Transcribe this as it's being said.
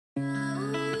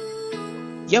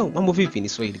Yo, mambo vipi? Ni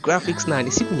Swahili Graphics na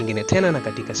ni siku nyingine tena, na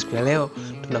katika siku ya leo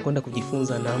tunakwenda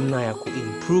kujifunza namna ya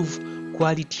kuimprove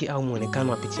quality au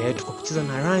muonekano wa picha yetu kwa kucheza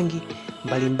na rangi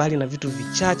mbalimbali na vitu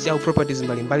vichache au properties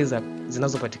mbalimbali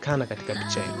zinazopatikana katika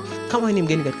picha yetu. Kama ni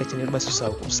mgeni katika channel, basi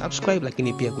usahau kusubscribe,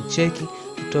 lakini pia kucheki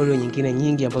tutorial nyingine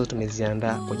nyingi ambazo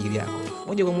tumeziandaa kwa ajili yako.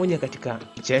 Moja kwa moja katika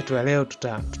picha yetu ya leo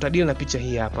tutadili na picha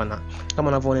hii hapa, na kama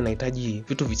unavyoona inahitaji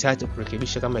vitu vichache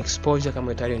kurekebisha kama exposure,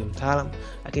 kama tayari ni mtaalamu.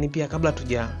 Lakini pia kabla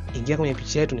tujaingia kwenye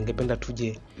picha yetu, ningependa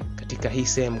tuje katika hii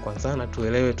sehemu kwanza na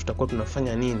tuelewe tutakuwa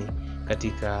tunafanya nini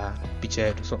katika picha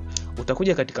yetu. So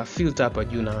utakuja katika filter hapa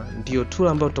juu, na ndio tool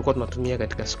ambayo tutakuwa tunatumia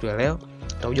katika siku ya leo.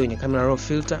 Utakuja kwenye camera raw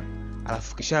filter,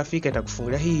 alafu kishafika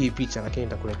itakufungulia hii picha, lakini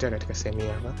itakuletea katika sehemu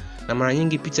hapa. Na mara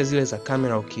nyingi picha zile za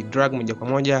camera ukidrag moja kwa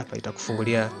moja hapa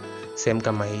itakufungulia sehemu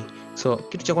kama hii. So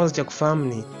kitu cha kwanza cha kufahamu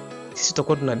ni sisi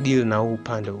tutakuwa tuna deal na huu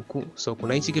upande huku. So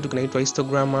kuna hichi kitu kinaitwa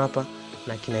histogram hapa,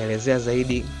 na kinaelezea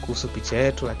zaidi kuhusu picha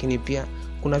yetu, lakini pia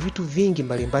kuna vitu vingi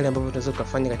mbalimbali ambavyo tunaweza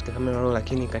kufanya katika camera roll,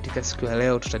 lakini katika siku ya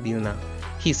leo tutadeal na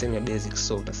hii sehemu ya basics.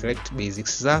 So utaselect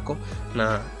basics zako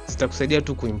na zitakusaidia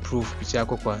tu kuimprove picha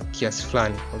yako kwa kiasi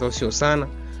fulani, although sio sana.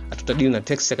 Hatutadeal na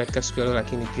texture katika siku ya leo,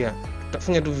 lakini pia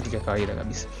tutafanya tu vitu vya kawaida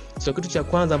kabisa. So kitu cha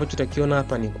kwanza ambacho tutakiona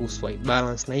hapa ni kuhusu white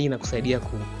balance, na hii inakusaidia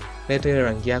kuleta ile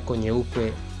rangi yako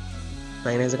nyeupe,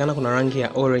 na inawezekana kuna rangi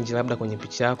ya orange labda kwenye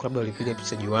picha yako, labda ulipiga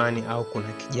picha juani, au kuna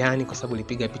kijani kwa sababu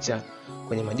ulipiga picha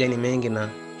kwenye majani mengi, na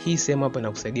hii sehemu hapa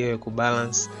inakusaidia wewe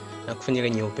kubalance na kufanya ile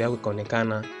nyeupe yako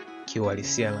ikaonekana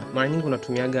kiuhalisia. Mara nyingi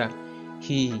unatumiaga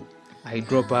hii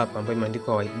eyedropper hapa ambayo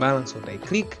imeandikwa white balance,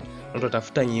 utai-click na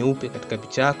utatafuta nyeupe katika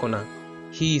picha yako, na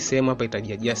hii sehemu hapa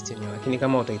itajiadjust yenyewe. Lakini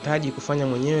kama utahitaji kufanya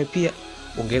mwenyewe pia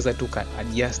ongeza tu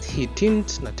adjust hii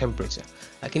tint na temperature.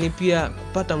 Lakini pia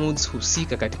kupata moods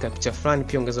husika katika picha fulani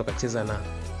pia ongeza ukacheza na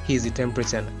hizi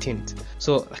temperature na tint.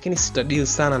 So lakini sitadeal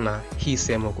sana na hii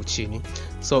sehemu huko chini.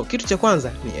 So kitu cha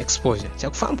kwanza ni exposure. Cha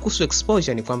kufahamu kuhusu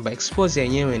exposure ni kwamba exposure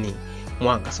yenyewe ni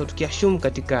mwanga. So tukiassume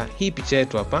katika hii picha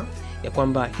yetu hapa ya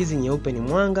kwamba hizi nyeupe ni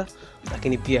mwanga,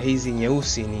 lakini pia hizi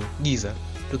nyeusi ni giza.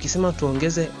 Tukisema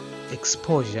tuongeze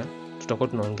exposure, tutakuwa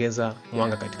tunaongeza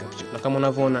mwanga katika picha. Na kama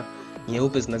unavyoona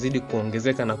nyeupe zinazidi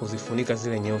kuongezeka na kuzifunika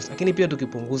zile nyeusi. Lakini pia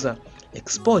tukipunguza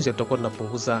exposure, tutakuwa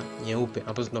tunapunguza nyeupe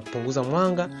ambazo tunapunguza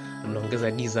mwanga na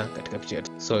tunaongeza giza katika picha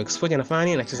yetu. So exposure inafanya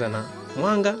nini? Inacheza na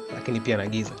mwanga lakini pia na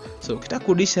giza. So ukitaka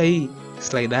kurudisha hii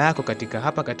slider yako katika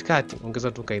hapa katikati,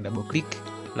 ongeza tu double click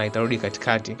na itarudi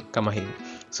katikati kama hivi.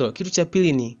 So kitu cha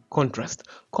pili ni contrast.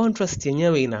 Contrast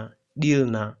yenyewe ina deal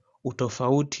na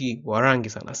utofauti wa rangi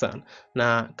sana.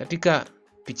 Na katika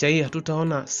picha hii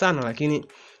hatutaona sana, lakini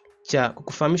cha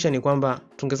kukufahamisha ni kwamba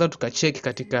tungeweza tukacheki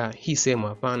katika hii sehemu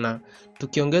hapa, na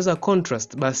tukiongeza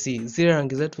contrast, basi zile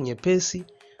rangi zetu nyepesi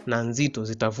na nzito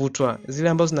zitavutwa, zile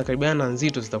ambazo zinakaribiana na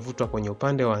nzito zitavutwa kwenye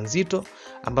upande wa nzito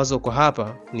ambazo kwa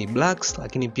hapa ni blacks,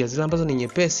 lakini pia zile ambazo ni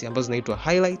nyepesi ambazo zinaitwa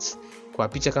highlights kwa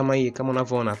picha kama hii, kama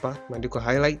unavyoona hapa imeandikwa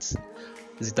highlights,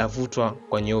 zitavutwa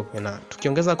kwa nyeupe. Na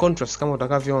tukiongeza contrast kama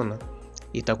utakavyoona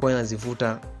itakuwa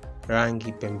inazivuta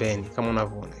rangi pembeni kama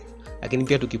unavyoona. Lakini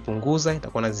pia tukipunguza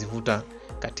itakuwa inazivuta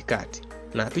katikati.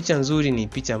 Na picha nzuri ni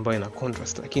picha ambayo ina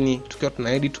contrast, lakini tukiwa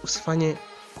tuna edit usifanye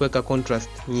kuweka contrast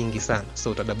nyingi sana.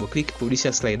 So uta double click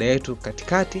kurudisha slider yetu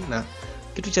katikati. Na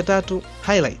kitu cha tatu,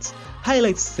 highlights.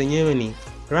 Highlights zenyewe ni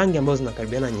rangi ambazo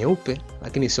zinakaribiana nyeupe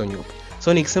lakini sio nyeupe.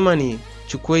 So nikisema ni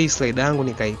chukue hii slider yangu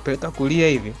nikaipeleka kulia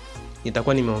hivi,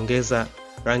 nitakuwa nimeongeza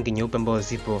rangi nyeupe ambazo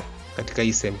zipo katika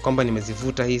hii sehemu, kwamba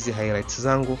nimezivuta hizi highlights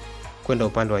zangu kwenda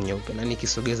upande wa nyeupe, na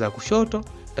nikisogeza kushoto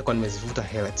nitakuwa nimezivuta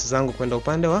highlights zangu kwenda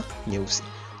upande wa nyeusi.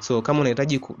 So kama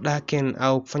unahitaji kudarken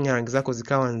au kufanya rangi zako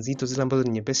zikawa nzito, zile ambazo ni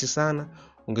nyepesi sana,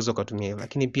 ongeza kutumia hiyo.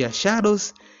 Lakini pia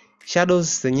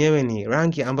shadows zenyewe ni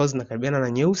rangi ambazo zinakaribiana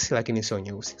na nyeusi lakini sio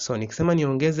nyeusi. So nikisema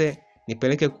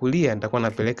nipeleke kulia, nitakuwa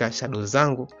napeleka shadows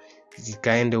zangu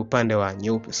zikaende upande wa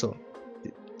nyeupe. So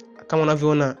kama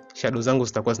unavyoona shadows zangu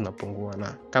zitakuwa zinapungua,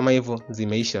 na kama hivyo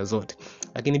zimeisha zote.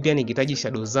 Lakini pia nikihitaji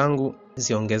shadows zangu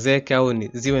ziongezeke au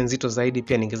ziwe nzito zaidi,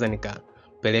 pia ningeweza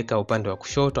nikapeleka upande wa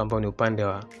kushoto ambao ni upande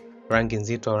wa rangi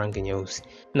nzito au rangi nyeusi.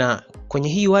 Na kwenye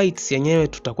hii whites yenyewe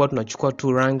tutakuwa tunachukua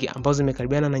tu rangi ambazo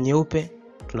zimekaribiana na nyeupe,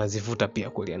 tunazivuta pia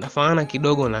kulia. Nafanana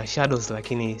kidogo na shadows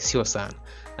lakini sio sana,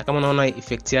 na kama unaona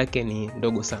effect yake ni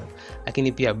ndogo sana.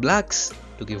 Lakini pia blacks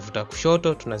tukivuta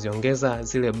kushoto tunaziongeza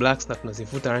zile blacks na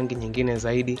tunazivuta rangi nyingine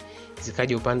zaidi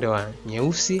zikaje upande wa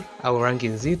nyeusi au rangi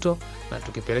nzito, na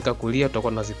tukipeleka kulia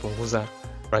tutakuwa tunazipunguza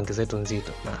rangi zetu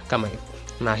nzito, na kama hivyo.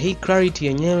 Na hii clarity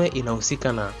yenyewe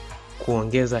inahusika na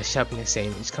kuongeza sharpness ya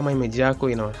image. Kama image yako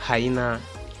haina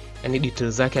yani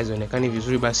details zake hazionekani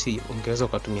vizuri, basi ungeweza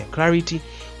kutumia clarity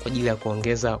kwa ajili ya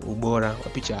kuongeza ubora wa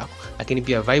picha yako. Lakini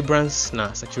pia vibrance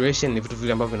na saturation ni vitu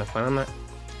vile ambavyo vinafanana.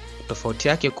 Tofauti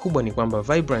yake kubwa ni kwamba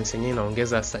vibrance yenyewe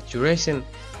inaongeza saturation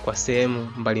kwa sehemu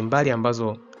mbalimbali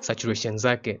ambazo saturation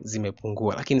zake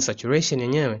zimepungua, lakini saturation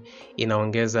yenyewe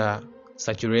inaongeza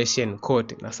saturation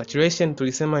kote. Na saturation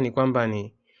tulisema ni kwamba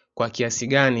ni kwa kiasi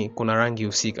gani kuna rangi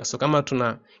husika. So kama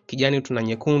tuna kijani, tuna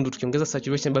nyekundu, tukiongeza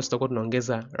saturation basi tutakuwa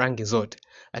tunaongeza rangi zote.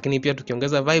 Lakini pia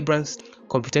tukiongeza vibrance,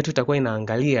 kompyuta yetu itakuwa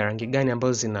inaangalia rangi gani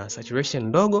ambazo zina saturation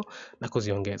ndogo na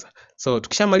kuziongeza. So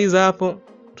tukishamaliza hapo,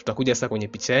 tutakuja sasa kwenye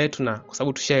picha yetu, na kwa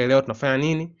sababu tushaelewa tunafanya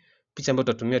nini, picha ambayo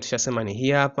tutatumia tushasema ni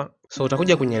hii hapa. So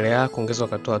utakuja kwenye layer yako, ongeza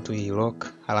ukatoa tu hii lock,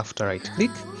 alafu uta right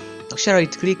click. Ukisha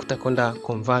right click utakwenda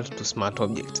convert to smart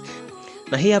object.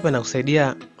 Na hii hapa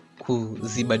inakusaidia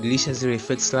kuzibadilisha zile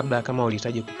effects, labda kama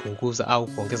ulihitaji kupunguza au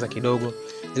kuongeza kidogo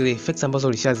zile effects ambazo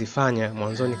ulishazifanya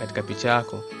mwanzoni katika picha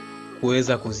yako,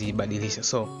 kuweza kuzibadilisha.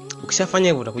 So ukishafanya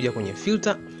hivyo utakuja kwenye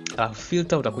filter, alafu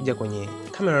filter utakuja kwenye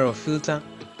camera raw filter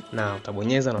na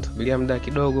utabonyeza na utasubiria muda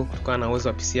kidogo kutokana na uwezo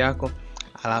wa PC yako.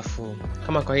 Alafu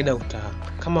kama kawaida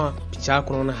kama picha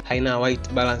yako unaona haina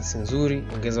white balance nzuri,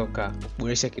 ongeza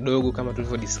ukaboresha kidogo kama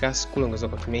tulivyo discuss kule. Ongeza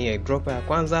ukatumia hii eyedropper ya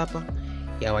kwanza hapa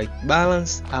ya white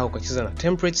balance, au ukacheza na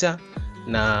temperature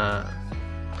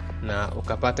na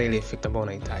ukapata ile effect ambayo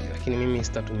unahitaji, lakini mimi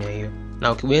sitatumia hiyo.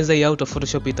 Na ukibonyeza hii auto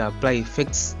Photoshop ita apply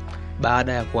effects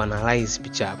baada ya kuanalyze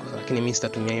picha yako, lakini mimi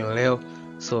sitatumia hiyo leo.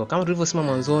 So kama tulivyosema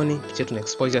mwanzoni, picha tuna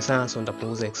exposure sana, so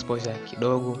nitapunguza exposure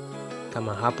kidogo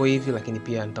kama hapo hivi, lakini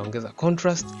pia nitaongeza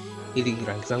contrast ili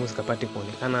rangi zangu zikapate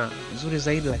kuonekana vizuri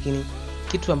zaidi. Lakini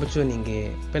kitu ambacho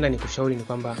ningependa nikushauri ni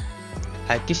kwamba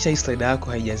hakikisha hii slider yako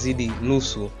haijazidi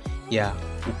nusu ya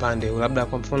upande. Labda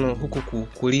kwa mfano huku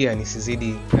kulia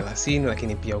nisizidi 30,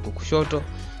 lakini pia huku kushoto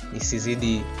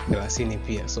nisizidi 30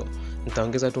 pia. So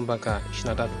nitaongeza tu mpaka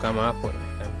 23 kama hapo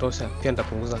inatosha. Pia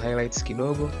nitapunguza highlights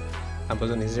kidogo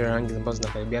ambazo ni zile rangi ambazo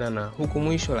zinakaribiana na huku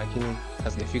mwisho lakini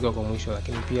hazijafika kwa mwisho.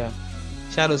 Lakini pia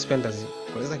shadows pia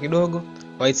nitaziongeza kidogo,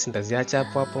 whites nitaziacha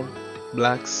hapo,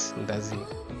 blacks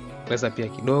nitaziongeza pia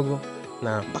kidogo.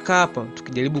 Na mpaka hapa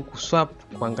tukijaribu kuswap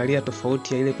kuangalia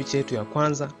tofauti ya ile picha yetu ya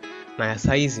kwanza na ya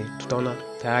saizi, tutaona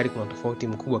tayari kuna tofauti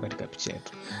mkubwa katika picha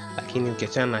yetu. Lakini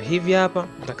ukiachana na hivi hapa,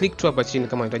 uta click tu hapa chini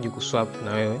kama unahitaji kuswap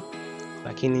na wewe.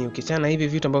 Lakini ukiachana na hivi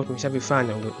vitu ambavyo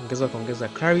tumeshavifanya, ongeza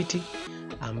clarity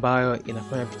ambayo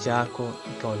inafanya picha yako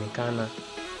ikaonekana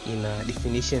ina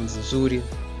definitions nzuri,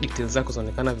 details zako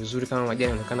zinaonekana vizuri, kama majani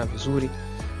yanaonekana vizuri.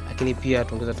 Lakini pia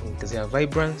tuongezea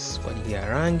vibrance kwa ajili ya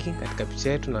rangi katika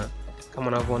picha yetu, na kama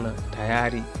unavyoona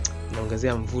tayari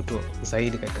inaongezea mvuto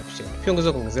zaidi katika picha.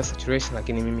 Pia kuongezea saturation,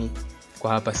 lakini mimi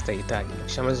kwa hapa sitahitaji.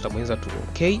 Ukishamaliza utabonyeza tu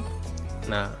okay,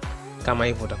 na kama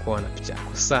hivyo utakuwa na picha yako.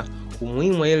 Sasa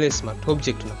umuhimu wa ile smart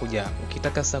object unakuja hapo.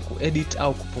 Ukitaka sasa kuedit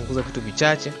au kupunguza vitu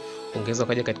vichache, ongeza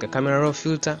ukaja katika camera raw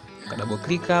filter, ka double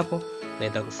click hapo na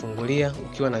itakufungulia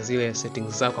ukiwa na zile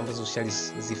settings zako ambazo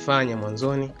ushalizifanya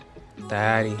mwanzoni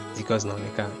tayari zikiwa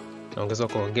zinaonekana. Naongeza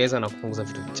kuongeza na kupunguza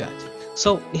vitu vichache.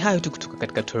 So ni hayo tu kutoka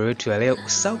katika tutorial yetu ya leo.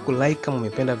 Usisahau kulike kama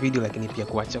umependa video, lakini pia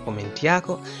kuacha comment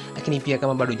yako. Lakini pia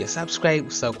kama bado hujasubscribe,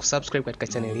 usisahau kusubscribe katika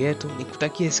channel yetu.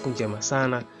 Nikutakie siku njema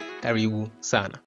sana. Karibu sana.